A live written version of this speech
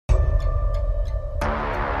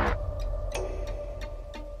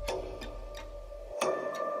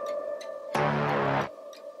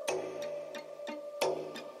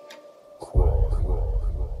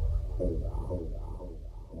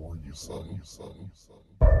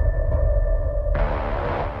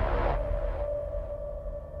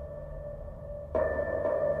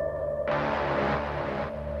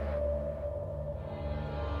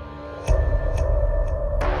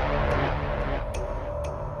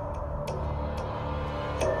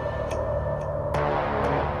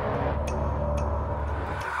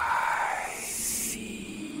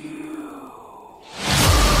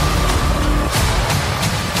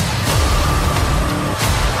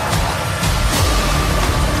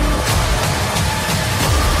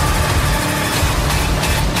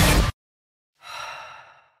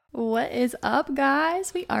What is up,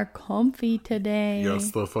 guys? We are comfy today.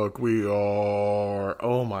 Yes, the fuck we are.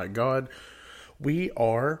 Oh my god. We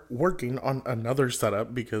are working on another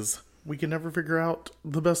setup because we can never figure out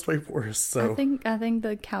the best way for us. So I think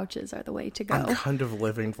the couches are the way to go. I'm kind of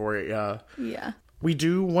living for it, yeah. Yeah. We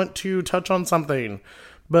do want to touch on something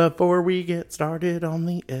before we get started on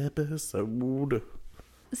the episode.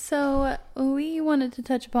 So we wanted to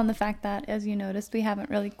touch upon the fact that, as you noticed, we haven't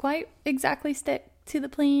really quite exactly stick to the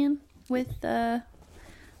plan with the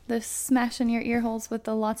smashing your ear holes with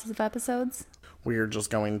the lots of episodes. We are just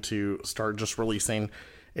going to start just releasing.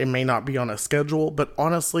 It may not be on a schedule, but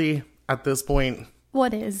honestly, at this point...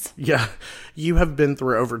 What is? Yeah, you have been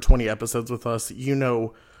through over 20 episodes with us. You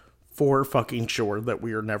know for fucking sure that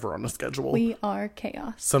we are never on a schedule. We are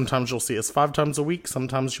chaos. Sometimes you'll see us 5 times a week.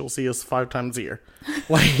 Sometimes you'll see us 5 times a year.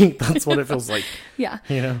 Like, that's what it feels like. Yeah.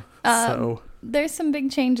 You know? So... There's some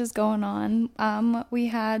big changes going on. We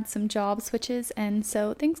had some job switches, and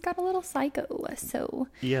so things got a little psycho. So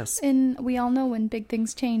yes, and we all know when big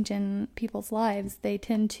things change in people's lives, they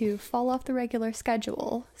tend to fall off the regular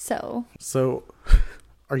schedule. So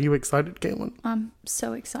are you excited, Caitlin? I'm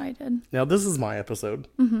so excited. Now, this is my episode.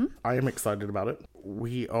 Mm-hmm. I am excited about it.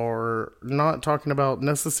 We are not talking about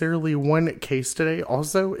necessarily one case today.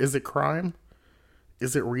 Also, is it crime?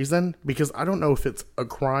 Is it reason? Because I don't know if it's a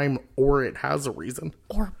crime or it has a reason.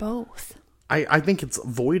 Or both. I think it's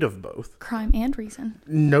void of both. Crime and reason.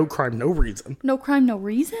 No crime, no reason. No crime, no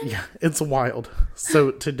reason? Yeah, it's wild. So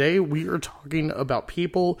today we are talking about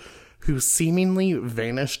people who seemingly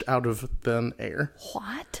vanished out of thin air.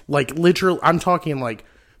 What? Like, literally, I'm talking like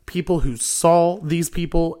people who saw these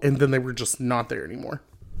people and then they were just not there anymore.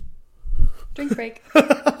 Drink break.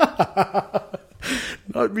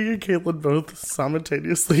 Not me and Caitlin both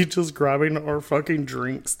simultaneously just grabbing our fucking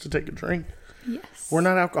drinks to take a drink. Yes. We're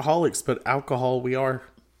not alcoholics, but alcohol we are.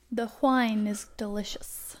 The wine is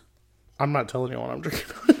delicious. I'm not telling you what I'm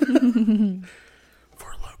drinking.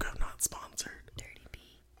 For Loco, not sponsored. Dirty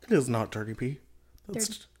Peach. It is not Dirty Peach.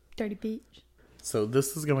 Dirty Peach. So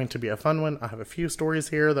this is going to be a fun one. I have a few stories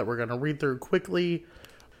here that we're going to read through quickly.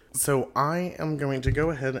 So I am going to go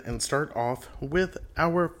ahead and start off with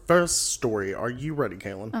our first story. Are you ready,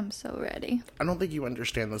 Caitlin? I'm so ready. I don't think you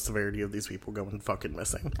understand the severity of these people going fucking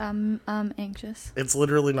missing. I'm anxious. It's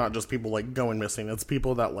literally not just people like going missing. It's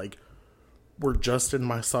people that like were just in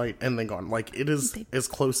my sight and then gone. Like it is as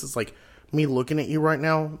close as like me looking at you right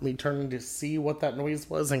now, me turning to see what that noise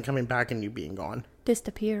was and coming back and you being gone.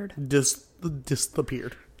 Disappeared.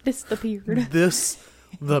 Disappeared.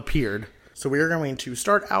 So we are going to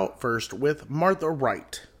start out first with Martha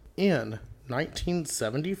Wright. In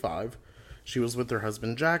 1975, she was with her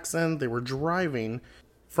husband Jackson. They were driving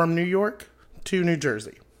from New York to New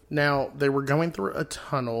Jersey. Now, they were going through a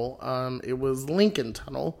tunnel. It was Lincoln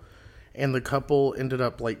Tunnel. And the couple ended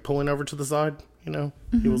up like pulling over to the side, you know.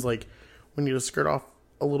 Mm-hmm. He was like, we need to skirt off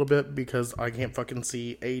a little bit because I can't fucking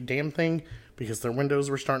see a damn thing because their windows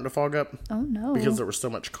were starting to fog up. Oh, no. Because there was so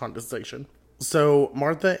much condensation. So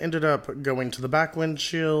Martha ended up going to the back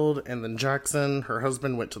windshield, and then Jackson, her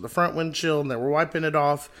husband, went to the front windshield, and they were wiping it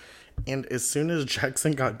off. And as soon as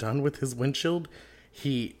Jackson got done with his windshield,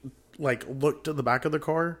 he, like, looked at the back of the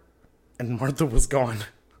car, and Martha was gone.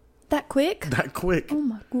 That quick? That quick. Oh,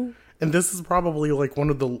 my God. And this is probably, like,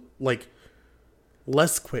 one of the, like,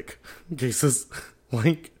 less quick cases.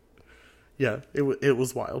 Like, yeah, it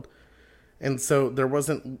was wild. And so there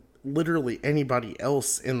wasn't literally anybody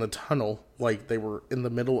else in the tunnel. Like, they were in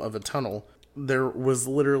the middle of a tunnel. There was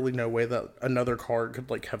literally no way that another car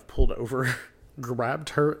could, like, have pulled over, grabbed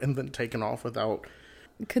her, and then taken off without...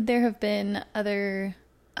 Could there have been other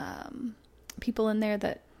people in there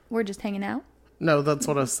that were just hanging out? No, that's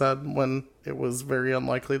what I said, when it was very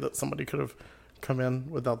unlikely that somebody could have come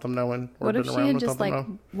in without them knowing, or what been if around she had without just, them like,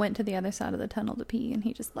 knowing. went to the other side of the tunnel to pee, and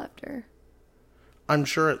he just left her? I'm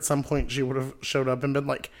sure at some point she would have showed up and been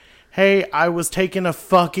like, hey, I was taking a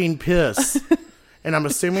fucking piss. And I'm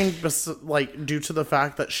assuming, like, due to the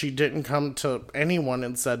fact that she didn't come to anyone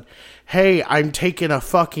and said, hey, I'm taking a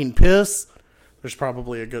fucking piss, there's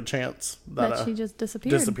probably a good chance that she just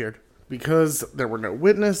disappeared. Because there were no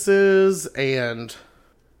witnesses, and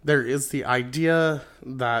there is the idea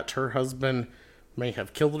that her husband may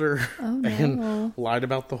have killed her and lied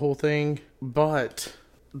about the whole thing, but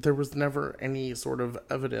there was never any sort of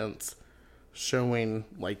evidence showing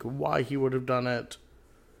like why he would have done it,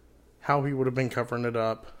 how he would have been covering it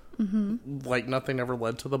up. Like nothing ever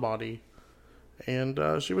led to the body, and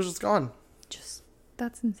she was just gone.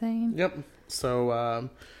 That's insane. Yep. So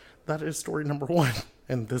that is story number 1,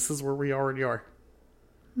 and this is where we already are.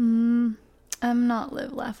 I'm not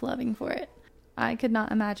live, laugh, loving for it. I could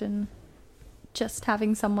not imagine just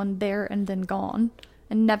having someone there and then gone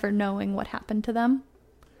and never knowing what happened to them.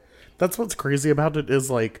 That's what's crazy about it is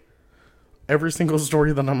like every single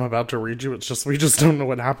story that I'm about to read you, it's just, we just don't know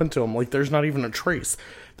what happened to them. Like there's not even a trace.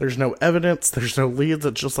 There's no evidence. There's no leads.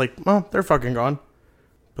 It's just like, well, they're fucking gone.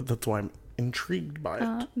 But that's why I'm intrigued by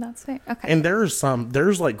it. That's fair. Okay. And there's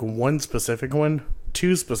like one specific one,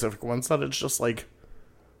 2 specific ones that it's just like,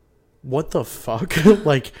 what the fuck?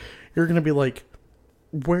 Like, you're going to be like,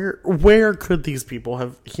 where could these people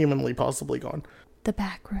have humanly possibly gone? The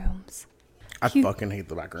back rooms. I fucking hate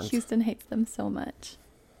the back rooms. Houston hates them so much.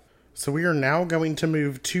 So we are now going to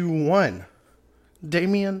move to 1.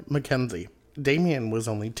 Damien McKenzie. Damien was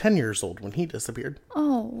only 10 years old when he disappeared.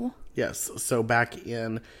 Oh. Yes. So back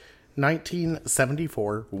in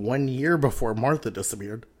 1974, 1 year before Martha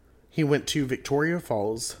disappeared, he went to Victoria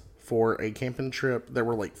Falls for a camping trip. There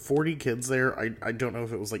were like 40 kids there. I don't know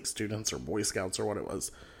if it was like students or Boy Scouts or what it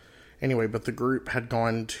was. Anyway, but the group had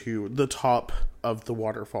gone to the top of the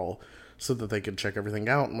waterfall so that they could check everything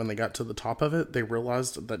out. And when they got to the top of it, they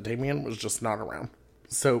realized that Damien was just not around.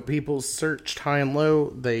 So people searched high and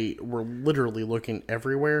low. They were literally looking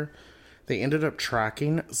everywhere. They ended up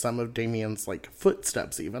tracking some of Damien's like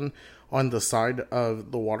footsteps even on the side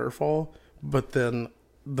of the waterfall. But then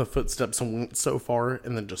the footsteps went so far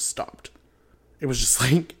and then just stopped. It was just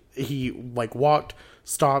like he like walked,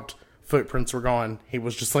 stopped, footprints were gone. He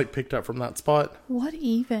was just like picked up from that spot. What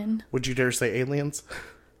even? Would you dare say aliens?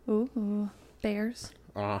 Ooh, bears.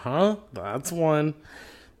 That's one.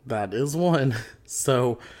 That is one.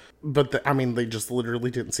 So, but they just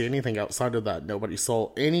literally didn't see anything outside of that. Nobody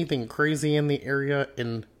saw anything crazy in the area.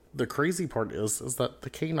 And the crazy part is that the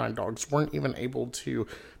canine dogs weren't even able to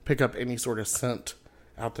pick up any sort of scent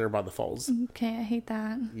out there by the falls. Okay, I hate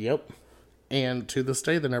that. Yep. And to this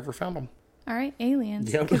day, they never found them. All right,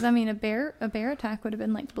 aliens. Yep. Because, I mean, a bear attack would have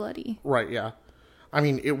been, like, bloody. Right, yeah. I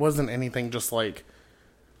mean, it wasn't anything just like...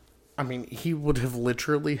 I mean, he would have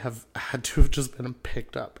literally have had to have just been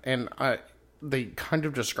picked up. And they kind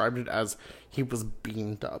of described it as he was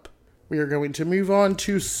beamed up. We are going to move on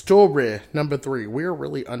to story number 3. We are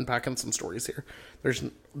really unpacking some stories here.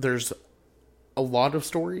 There's a lot of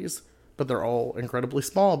stories, but they're all incredibly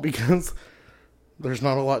small because there's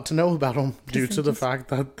not a lot to know about them due to the fact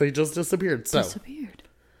that they just disappeared. So,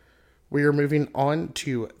 we are moving on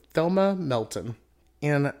to Thelma Melton.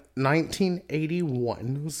 In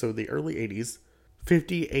 1981, so the early 80s,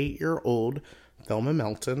 58-year-old Thelma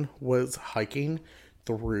Melton was hiking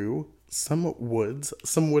through some woods,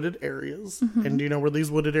 some wooded areas. Mm-hmm. And do you know where these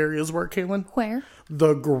wooded areas were, Kaylin? Where?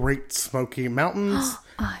 The Great Smoky Mountains.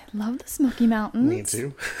 I love the Smoky Mountains. Me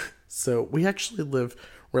too. So we actually live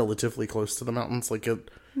relatively close to the mountains. Like it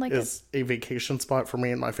is a vacation spot for me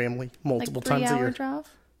and my family multiple times a year. Drive?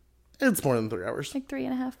 It's more than 3 hours. Like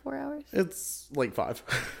 3.5, 4 hours? It's like 5.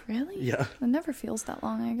 Really? Yeah. It never feels that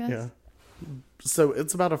long, I guess. Yeah. So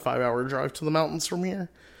it's about a 5-hour drive to the mountains from here.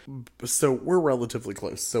 So we're relatively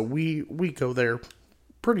close. So we go there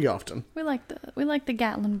pretty often. We like the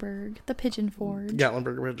Gatlinburg, the Pigeon Forge.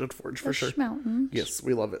 Gatlinburg Pigeon Forge, for sure. Mountains. Yes,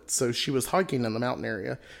 we love it. So she was hiking in the mountain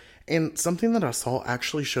area. And something that I saw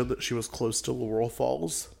actually showed that she was close to Laurel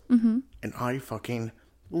Falls. Mm-hmm. And I fucking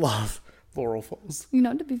love Laurel Falls. You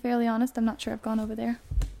know, to be fairly honest, I'm not sure I've gone over there.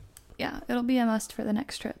 Yeah, it'll be a must for the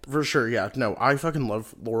next trip. For sure, yeah. No, I fucking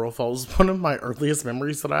love Laurel Falls. One of my earliest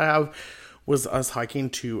memories that I have was us hiking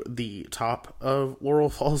to the top of Laurel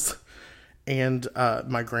Falls and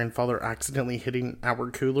my grandfather accidentally hitting our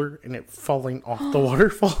cooler and it falling off the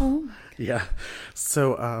waterfall. Oh yeah.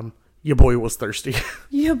 So, your boy was thirsty.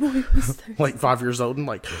 Your boy was thirsty. Like 5 years old and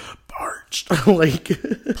like parched. Like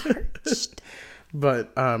parched.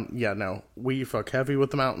 But, yeah, no, we fuck heavy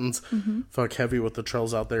with the mountains, fuck heavy with the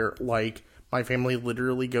trails out there. Like, my family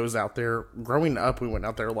literally goes out there. Growing up, we went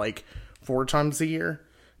out there like 4 times a year.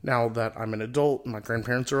 Now that I'm an adult, my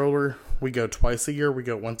grandparents are older, we go twice a year. We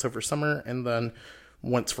go once over summer and then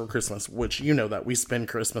once for Christmas, which you know that we spend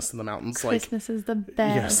Christmas in the mountains. Christmas is the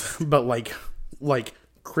best. Yes, but like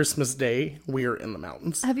Christmas Day, we are in the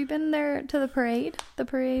mountains. Have you been there to the parade? The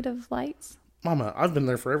parade of lights? Mama, I've been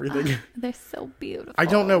there for everything. They're so beautiful. I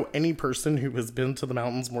don't know any person who has been to the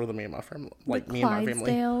mountains more than me and my family. Like me and my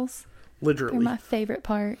family. Clydesdales. Literally. They're my favorite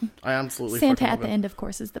part. I absolutely Santa fucking at the love it. end, of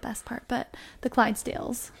course, is the best part, but the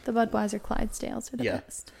Clydesdales, the Budweiser Clydesdales are the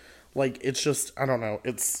best. Like, it's just, I don't know.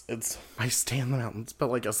 It's, I stay in the mountains.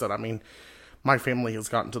 But like I said, I mean, my family has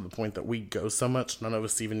gotten to the point that we go so much, none of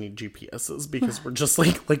us even need GPSs because we're just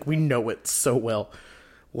like we know it so well.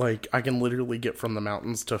 Like, I can literally get from the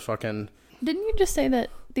mountains to fucking... Didn't you just say that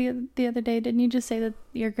the other day, didn't you just say that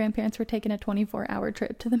your grandparents were taking a 24-hour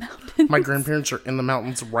trip to the mountains? My grandparents are in the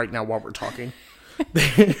mountains right now while we're talking.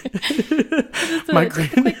 A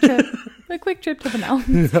quick trip to the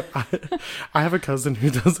mountains. I have a cousin who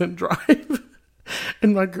doesn't drive.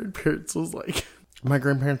 And my grandparents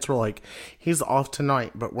were like, he's off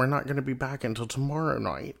tonight, but we're not going to be back until tomorrow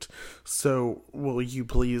night. So will you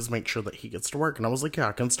please make sure that he gets to work? And I was like, yeah,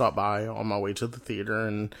 I can stop by on my way to the theater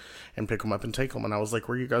and pick him up and take him. And I was like,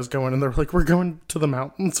 where are you guys going? And they're like, we're going to the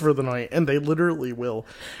mountains for the night. And they literally will.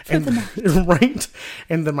 Right.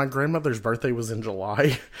 And then my grandmother's birthday was in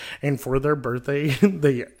July. And for their birthday,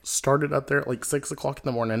 they started up there at like 6 o'clock in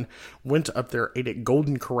the morning, went up there, ate at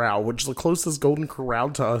Golden Corral, which the closest Golden Corral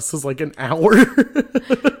to us is like an hour.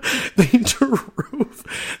 They drove,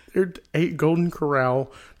 they ate Golden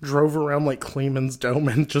Corral, drove around like Cleeman's Dome,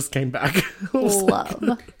 and just came back. Love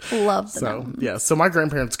the mountains. Yeah, so my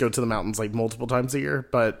grandparents go to the mountains like multiple times a year,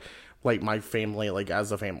 but like my family, like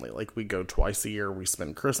as a family, like we go twice a year. We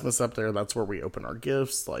spend Christmas up there. That's where we open our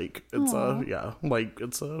gifts. Like it's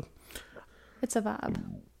it's a vibe.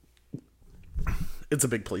 It's a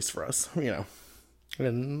big place for us, you know,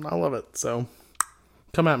 and I love it. So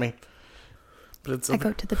come at me. But I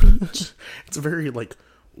go to the beach. It's a very like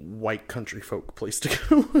white country folk place to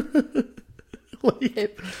go.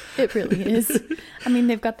 Like, it really is. I mean,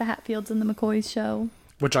 they've got the Hatfields and the McCoys show,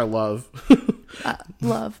 which I love.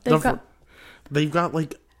 Love. They've got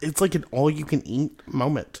like, it's like an all you can eat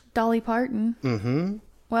moment. Dolly Parton. Mm-hmm.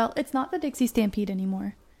 Well, it's not the Dixie Stampede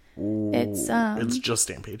anymore. Ooh, it's just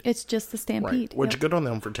Stampede. It's just the Stampede. Right. Which good on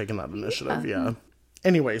them for taking that initiative. Yeah.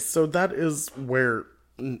 Anyway, so that is where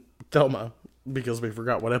Thelma, because we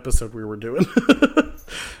forgot what episode we were doing.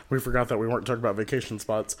 We forgot that we weren't talking about vacation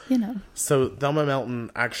spots. You know. So Thelma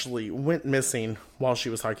Melton actually went missing while she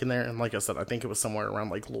was hiking there. And like I said, I think it was somewhere around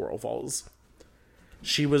like Laurel Falls.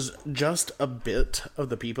 She was just a bit of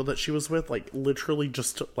the people that she was with, like literally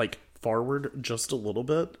just like forward just a little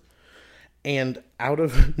bit. And out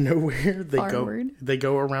of nowhere, they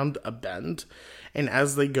go around a bend. And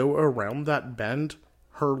as they go around that bend,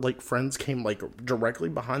 her like friends came like directly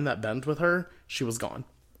behind that bend with her. She was gone.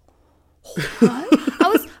 What?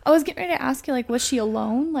 I was getting ready to ask you, like, was she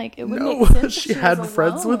alone? Like, it would make sense. She had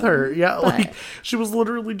friends with her. Yeah, but... like she was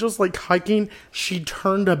literally just like hiking. She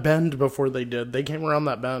turned a bend before they did. They came around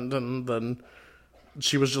that bend, and then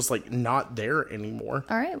she was just like not there anymore.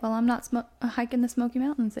 All right, well, I'm not hiking the Smoky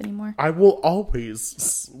Mountains anymore. I will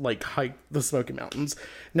always like hike the Smoky Mountains.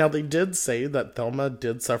 Now, they did say that Thelma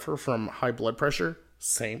did suffer from high blood pressure.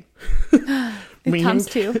 Same. Times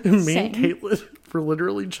two. Me and Caitlin were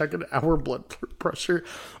literally checking our blood pressure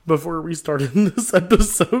before we started this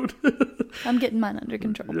episode. I'm getting mine under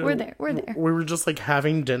control. Yeah, we're there. We were just like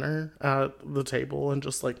having dinner at the table and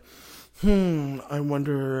just like, I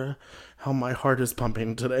wonder how my heart is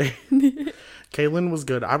pumping today. Caitlin was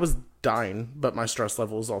good. I was dying, but my stress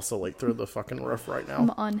level is also like through the fucking roof right now. I'm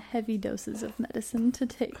on heavy doses of medicine to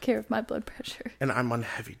take care of my blood pressure. And I'm on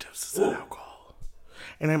heavy doses of alcohol.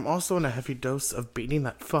 And I'm also in a heavy dose of beating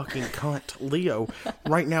that fucking cunt, Leo,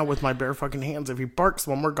 right now with my bare fucking hands. If he barks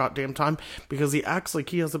one more goddamn time, because he acts like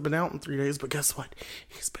he hasn't been out in 3 days, but guess what?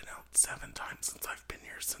 He's been out 7 times since I've been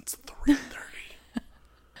here since 3:30.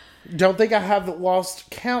 Don't think I have lost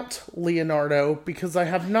count, Leonardo, because I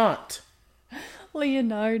have not.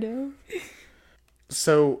 Leonardo.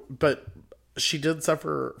 So, but she did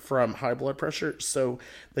suffer from high blood pressure, so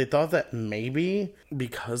they thought that maybe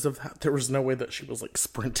because of that, there was no way that she was like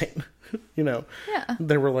sprinting, you know? Yeah.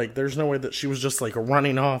 They were like, there's no way that she was just like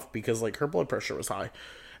running off because like her blood pressure was high.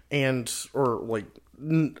 And, or like,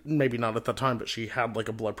 maybe not at the time, but she had like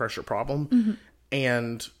a blood pressure problem. Mm-hmm.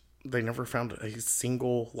 And they never found a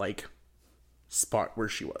single like spot where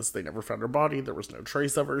she was. They never found her body. There was no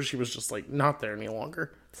trace of her. She was just like not there any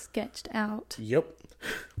longer. Sketched out. Yep.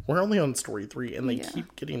 We're only on story 3 and they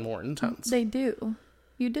keep getting more intense. They do.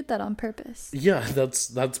 You did that on purpose. Yeah,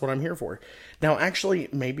 that's what I'm here for. Now, actually,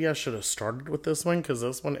 maybe I should have started with this one because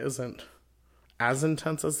this one isn't as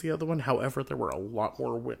intense as the other one. However, there were a lot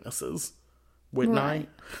more witnesses. Wouldn't I?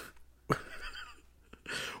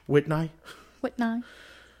 Whitney. Whitney.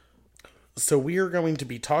 So we are going to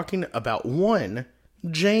be talking about one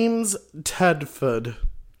James Tedford.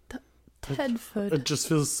 Tedford. It just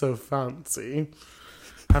feels so fancy.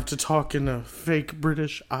 I have to talk in a fake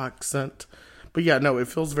British accent. But yeah, no, it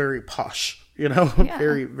feels very posh, you know, Yeah.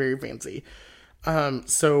 very, very fancy.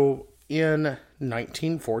 So in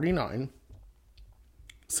 1949,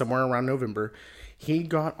 somewhere around November, he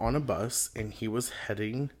got on a bus and he was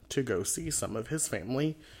heading to go see some of his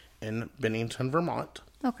family in Bennington, Vermont.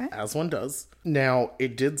 Okay. As one does. Now,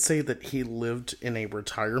 it did say that he lived in a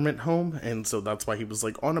retirement home, and so that's why he was,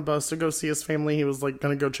 like, on a bus to go see his family. He was, like,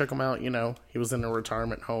 gonna go check them out, you know. He was in a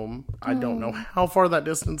retirement home. I don't know how far that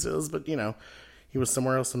distance is, but, you know, he was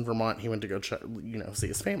somewhere else in Vermont. He went to go, see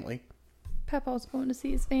his family. Papa's going to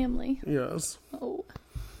see his family. Yes. Oh.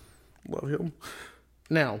 Love him.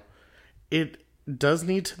 Now, it does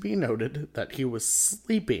need to be noted that he was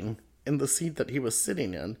sleeping in the seat that he was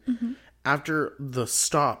sitting in after the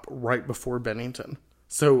stop right before Bennington.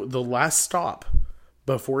 So the last stop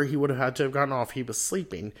before he would have had to have gotten off, he was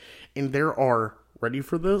sleeping. And there are, ready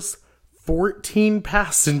for this, 14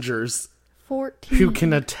 passengers 14. who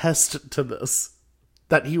can attest to this,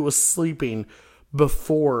 that he was sleeping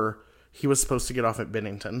before he was supposed to get off at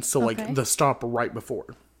Bennington. So, Okay. like, the stop right before.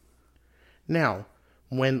 Now,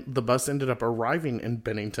 when the bus ended up arriving in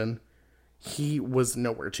Bennington, he was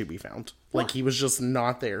nowhere to be found. Like, he was just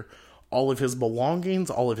not there. All of his belongings,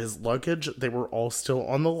 all of his luggage, they were all still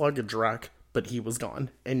on the luggage rack, but he was gone,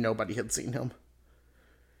 and nobody had seen him.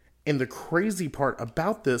 And the crazy part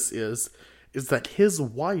about this is that his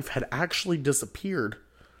wife had actually disappeared,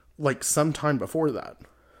 like, sometime before that.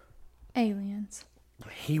 Aliens.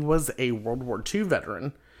 He was a World War II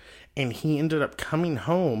veteran, and he ended up coming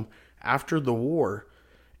home after the war,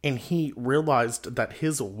 and he realized that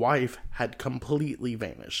his wife had completely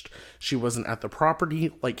vanished. She wasn't at the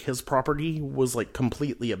property. Like, his property was, like,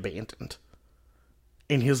 completely abandoned.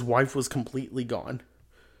 And his wife was completely gone.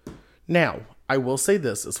 Now, I will say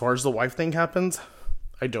this, as far as the wife thing happens,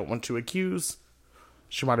 I don't want to accuse.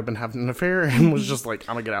 She might have been having an affair and was just like,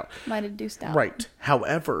 I'm gonna get out. Might have deuced out. Right.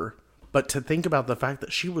 However, but to think about the fact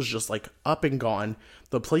that she was just, like, up and gone,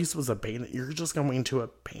 the place was abandoned. You're just going to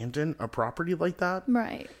abandon a property like that?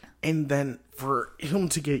 Right. And then for him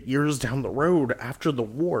to get years down the road after the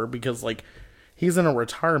war, because, like, he's in a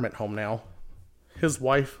retirement home now. His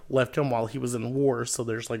wife left him while he was in war, so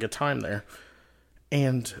there's, like, a time there.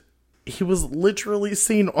 And he was literally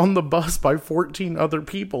seen on the bus by 14 other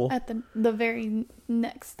people. At the very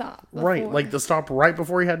next stop. Right, before. like the stop right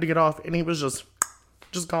before he had to get off, and he was just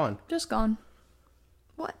gone. Just gone.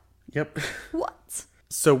 What? Yep. What?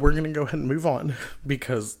 So we're going to go ahead and move on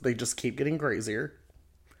because they just keep getting crazier.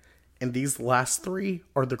 And these last three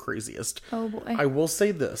are the craziest. Oh boy. I will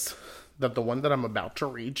say this, that the one that I'm about to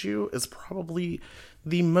read you is probably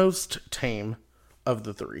the most tame of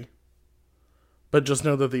the three. But just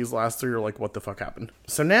know that these last three are like, what the fuck happened?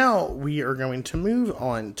 So now we are going to move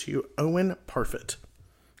on to Owen Parfitt.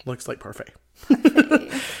 Looks like parfait.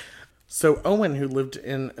 So Owen, who lived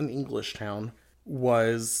in an English town,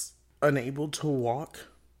 was unable to walk.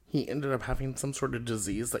 He ended up having some sort of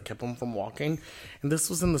disease that kept him from walking. And this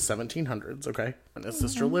was in the 1700s, okay? And his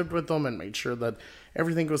sister lived with him and made sure that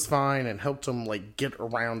everything was fine and helped him, like, get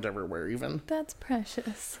around everywhere even. That's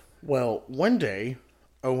precious. Well, one day,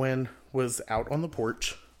 Owen was out on the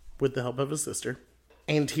porch with the help of his sister.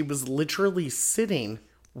 And he was literally sitting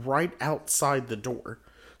right outside the door.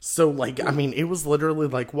 So, like, I mean, it was literally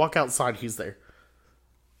like, walk outside, he's there.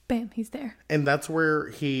 Bam, he's there. And that's where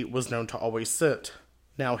he was known to always sit.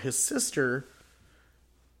 Now, his sister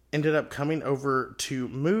ended up coming over to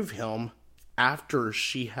move him after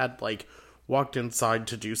she had, like, walked inside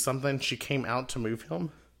to do something. She came out to move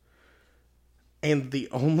him. And the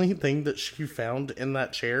only thing that she found in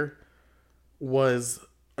that chair was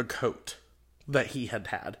a coat that he had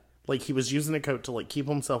had. Like, he was using a coat to, like, keep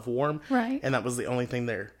himself warm. Right. And that was the only thing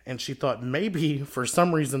there. And she thought maybe, for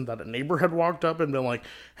some reason, that a neighbor had walked up and been like,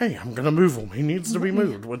 hey, I'm gonna move him. He needs to be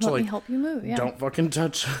moved. Which, Let like, me help you move, yeah. don't fucking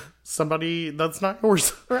touch somebody that's not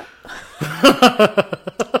yours. Right.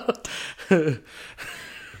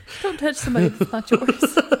 Don't touch somebody that's not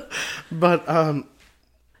yours. But,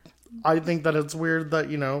 I think that it's weird that,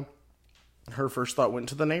 you know, her first thought went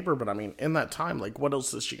to the neighbor. But, I mean, in that time, like, what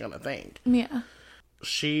else is she gonna think? Yeah.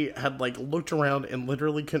 She had, like, looked around and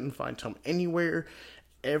literally couldn't find him anywhere.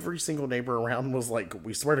 Every single neighbor around was like,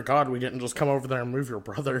 we swear to God, we didn't just come over there and move your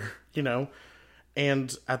brother, you know?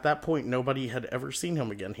 And at that point, nobody had ever seen him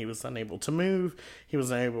again. He was unable to move. He was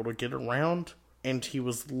unable to get around. And he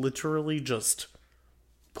was literally just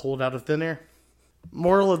pulled out of thin air.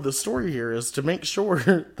 Moral of the story here is to make sure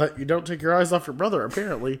that you don't take your eyes off your brother,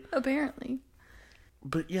 apparently. Apparently.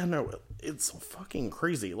 But yeah, no, it's fucking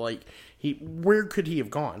crazy. Like, where could he have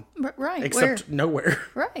gone? Right. Except where? nowhere.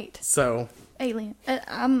 Right. So... Alien.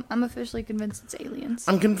 I'm officially convinced it's aliens.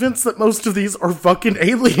 I'm convinced that most of these are fucking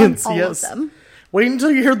aliens. All yes. of them. Wait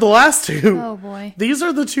until you hear the last two. Oh boy. These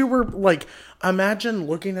are the two where, like, imagine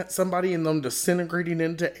looking at somebody and them disintegrating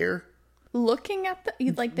into air. Looking at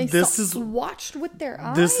the like they watched with their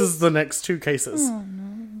eyes. This is the next two cases. Oh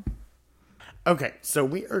no. Okay, so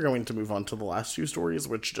we are going to move on to the last two stories,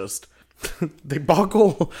 which just they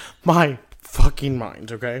boggle my fucking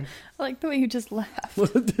mind, okay? I like the way you just laughed.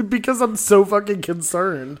 Because I'm so fucking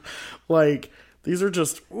concerned. Like, these are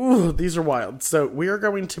just, these are wild. So we are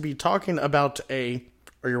going to be talking about are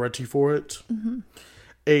you ready for it? Mm-hmm.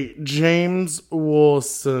 A James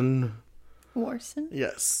Warson. Warson?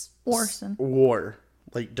 Yes. Warson. War.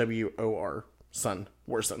 Like W-O-R. Son.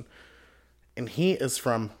 Warson. And he is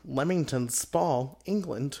from Leamington Spa,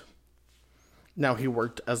 England. Now, he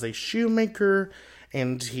worked as a shoemaker,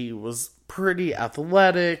 and he was pretty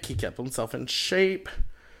athletic. He kept himself in shape.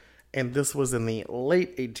 And this was in the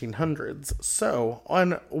late 1800s. So,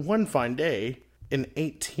 on one fine day in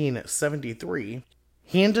 1873,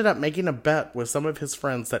 he ended up making a bet with some of his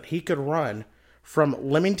friends that he could run from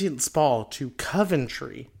Leamington Spa to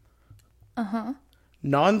Coventry. Uh-huh.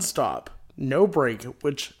 Non-stop. No break,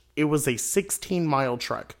 which it was a 16-mile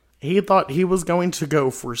trek. He thought he was going to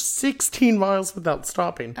go for 16 miles without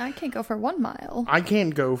stopping. I can't go for 1 mile. I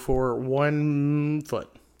can't go for 1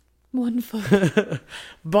 foot. 1 foot.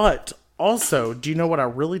 But also, do you know what I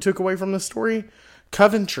really took away from this story?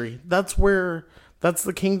 Coventry. That's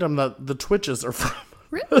the kingdom that the Twitches are from.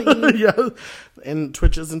 Really? Yeah. And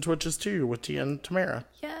Twitches and Twitches too with Tia and Tamara.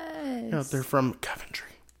 Yes. Yeah, they're from Coventry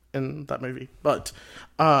in that movie. But,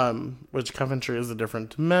 which Coventry is a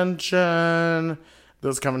different dimension.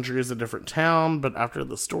 This Coventry is a different town, but after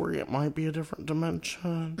the story, it might be a different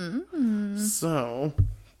dimension. Mm-hmm. So,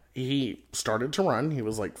 he started to run. He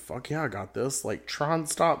was like, fuck yeah, I got this. Like, try and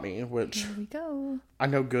stop me, which... Here we go. I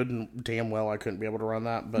know good and damn well I couldn't be able to run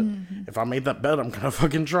that, but if I made that bet, I'm gonna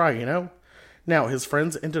fucking try, you know? Now, his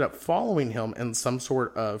friends ended up following him in some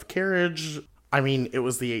sort of carriage. I mean, it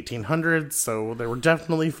was the 1800s, so they were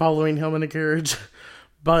definitely following him in a carriage.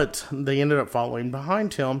 But they ended up following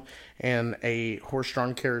behind him in a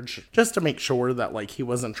horse-drawn carriage just to make sure that, like, he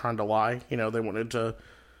wasn't trying to lie. You know, they wanted to,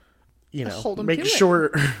 make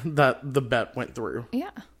sure that the bet went through.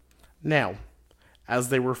 Yeah. Now, as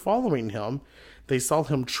they were following him, they saw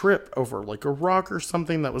him trip over, like, a rock or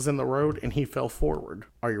something that was in the road, and he fell forward.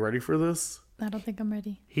 Are you ready for this? I don't think I'm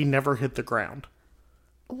ready. He never hit the ground.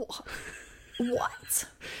 What?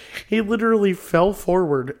 He literally fell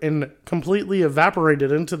forward and completely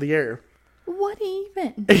evaporated into the air. What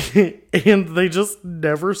even? And they just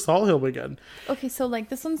never saw him again. Okay, so, like,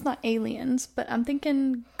 this one's not aliens, but I'm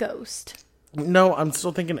thinking ghost. No, I'm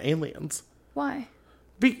still thinking aliens. Why?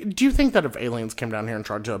 Do you think that if aliens came down here and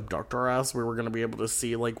tried to abduct our ass, we were going to be able to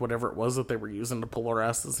see, like, whatever it was that they were using to pull our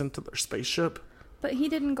asses into their spaceship? But he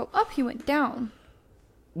didn't go up, he went down.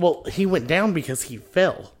 Well, he went down because he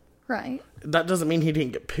fell. Right. That doesn't mean he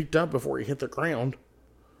didn't get picked up before he hit the ground.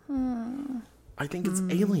 I think it's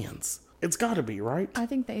aliens. It's got to be, right? I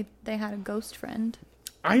think they had a ghost friend.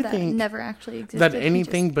 I that think never actually existed. that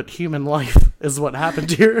anything but human life is what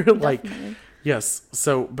happened here. Like, Definitely. yes.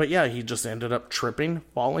 So, but yeah, he just ended up tripping,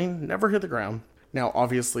 falling, never hit the ground. Now,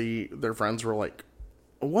 obviously, their friends were like,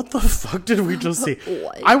 what the fuck did we just see?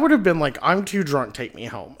 What? I would have been like, I'm too drunk, take me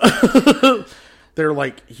home. They're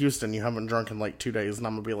like, Houston, you haven't drunk in like 2 days. And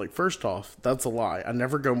I'm going to be like, first off, that's a lie. I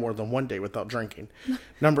never go more than 1 day without drinking.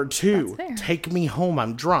 Number two, take me home.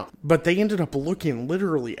 I'm drunk. But they ended up looking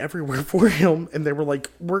literally everywhere for him. And they were like,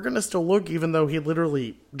 we're going to still look even though he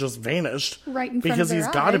literally just vanished. Right in front of because their he's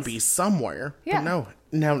got to eyes. be somewhere. Yeah. But no.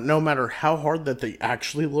 Now, no matter how hard that they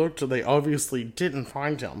actually looked, they obviously didn't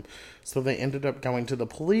find him. So they ended up going to the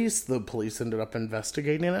police. The police ended up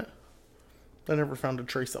investigating it. They never found a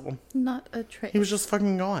trace of him. Not a trace. He was just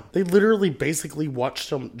fucking gone. They literally basically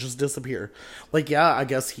watched him just disappear. Like, yeah, I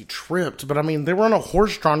guess he tripped, but I mean, they were on a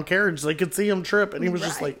horse-drawn carriage. They could see him trip, and he was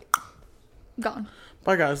just like... Gone.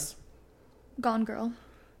 Bye, guys. Gone, girl.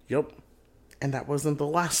 Yep. And that wasn't the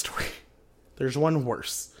last story. There's one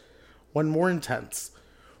worse. One more intense.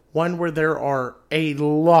 One where there are a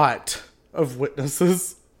lot of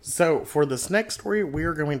witnesses. So, for this next story, we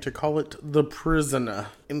are going to call it The Prisoner.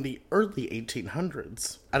 In the early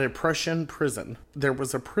 1800s, at a Prussian prison, there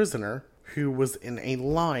was a prisoner who was in a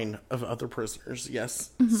line of other prisoners.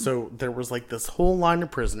 Yes. So there was like this whole line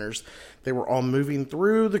of prisoners. They were all moving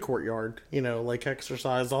through the courtyard, you know, like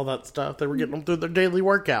exercise, all that stuff. They were getting them through their daily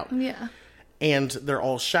workout. Yeah. And they're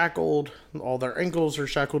all shackled. All their ankles are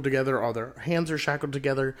shackled together. All their hands are shackled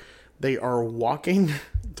together. They are walking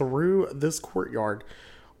through this courtyard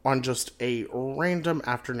on just a random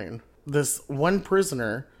afternoon. This one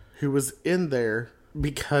prisoner who was in there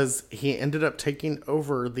because he ended up taking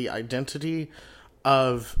over the identity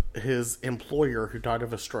of his employer who died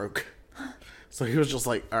of a stroke. So he was just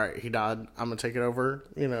like, all right, he died. I'm going to take it over,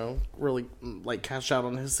 you know, really like cash out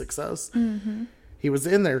on his success. Mm-hmm. He was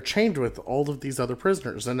in there chained with all of these other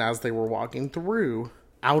prisoners. And as they were walking through,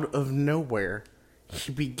 out of nowhere,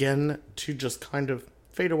 he began to just kind of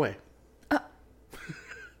fade away.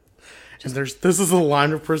 And this is a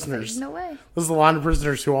line of prisoners. No way. This is a line of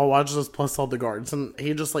prisoners who all watched us plus all the guards. And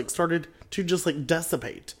he just like started to just like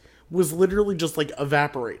dissipate. Was literally just like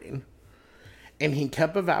evaporating. And he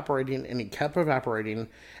kept evaporating and he kept evaporating.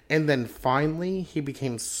 And then finally he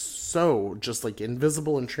became so just like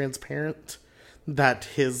invisible and transparent that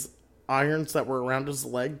his irons that were around his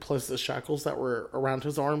leg plus the shackles that were around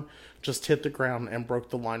his arm just hit the ground and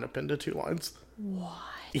broke the line up into two lines. What?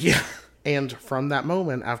 Yeah. And from that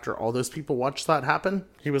moment, after all those people watched that happen,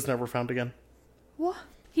 he was never found again. What?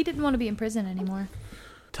 He didn't want to be in prison anymore.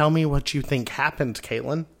 Tell me what you think happened,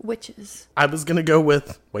 Caitlin. Witches. I was going to go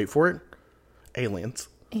with, wait for it, aliens.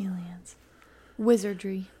 Aliens.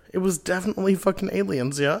 Wizardry. It was definitely fucking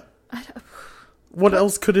aliens, yeah? I don't... What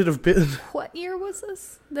else could it have been? What year was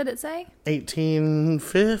this? Did it say?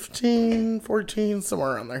 1815, 14,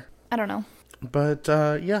 somewhere around there. I don't know. But,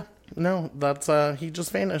 yeah. No, that's, he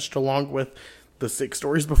just vanished along with the 6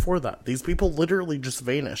 stories before that. These people literally just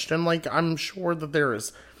vanished. And, like, I'm sure that there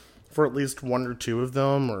is, for at least 1 or 2 of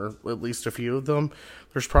them, or at least a few of them,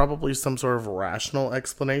 there's probably some sort of rational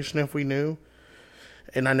explanation if we knew.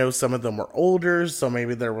 And I know some of them were older, so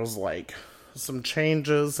maybe there was, like, some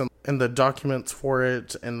changes in the documents for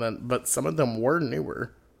it, but some of them were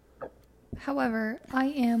newer. However, I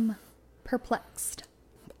am perplexed.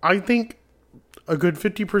 I think a good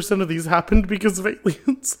 50% of these happened because of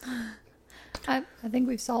aliens. I think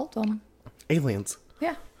we've solved them. Aliens.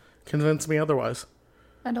 Yeah. Convince me otherwise.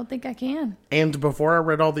 I don't think I can. And before I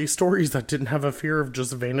read all these stories, I didn't have a fear of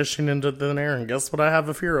just vanishing into thin air. And guess what I have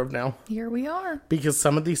a fear of now? Here we are. Because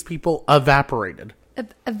some of these people evaporated.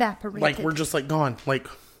 Evaporated. Like, we're just, like, gone. Like,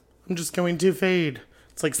 I'm just going to fade.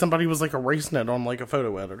 It's like somebody was, like, erasing it on, like, a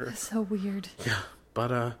photo editor. So weird. Yeah.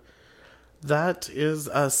 But, that is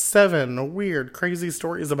 7 weird, crazy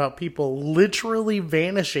stories about people literally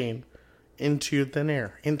vanishing into thin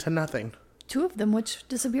air, into nothing. 2 of them which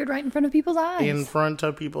disappeared right in front of people's eyes. In front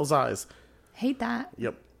of people's eyes. Hate that.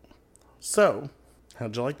 Yep. So,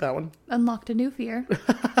 how'd you like that one? Unlocked a new fear.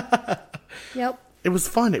 Yep. It was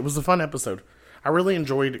fun. It was a fun episode. I really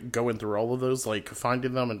enjoyed going through all of those, like,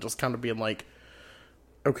 finding them and just kind of being like,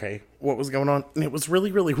 okay, what was going on? And it was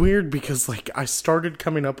really, really weird because, like, I started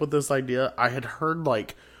coming up with this idea. I had heard,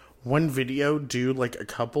 like, one video do, like, a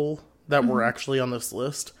couple that were actually on this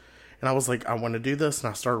list. And I was like, I want to do this. And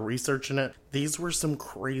I started researching it. These were some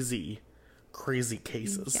crazy, crazy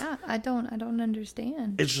cases. Yeah, I don't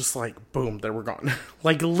understand. It's just like, boom, they were gone.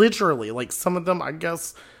 Like, literally. Like, some of them, I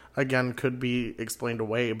guess, again, could be explained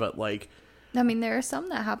away. But, like... I mean, there are some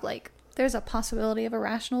that have, like... There's a possibility of a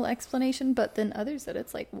rational explanation, but then others that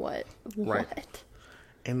it's like, what? Right. What?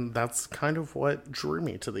 And that's kind of what drew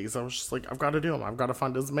me to these. I was just like, I've got to do them. I've got to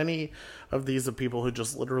find as many of these of people who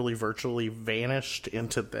just literally virtually vanished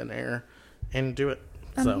into thin air and do it.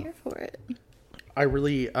 I'm here for it. I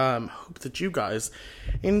really hope that you guys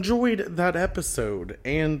enjoyed that episode.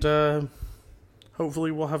 And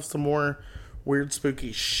hopefully we'll have some more weird,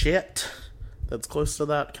 spooky shit that's close to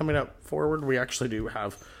that coming up forward. We actually do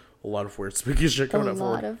have a lot of weird, spooky shit coming up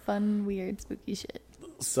forward. A lot of fun, weird, spooky shit.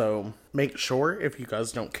 So make sure, if you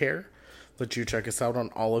guys don't care, that you check us out on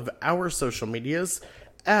all of our social medias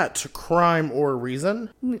at Crime or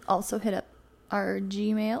Reason. We also hit up our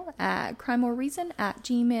Gmail at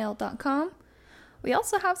crimeorreason@gmail.com. We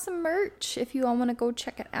also have some merch if you all want to go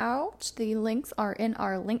check it out. The links are in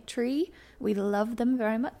our link tree. We love them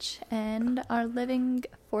very much and are living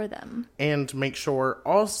for them. And make sure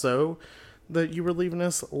also that you were leaving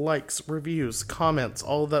us likes, reviews, comments,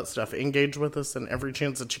 all of that stuff. Engage with us in every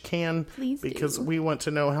chance that you can. Please because do. We want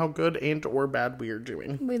to know how good and or bad we are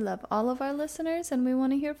doing. We love all of our listeners and we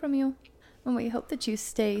want to hear from you. And we hope that you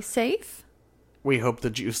stay safe. We hope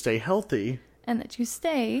that you stay healthy. And that you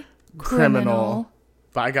stay criminal.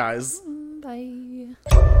 Bye, guys. Bye.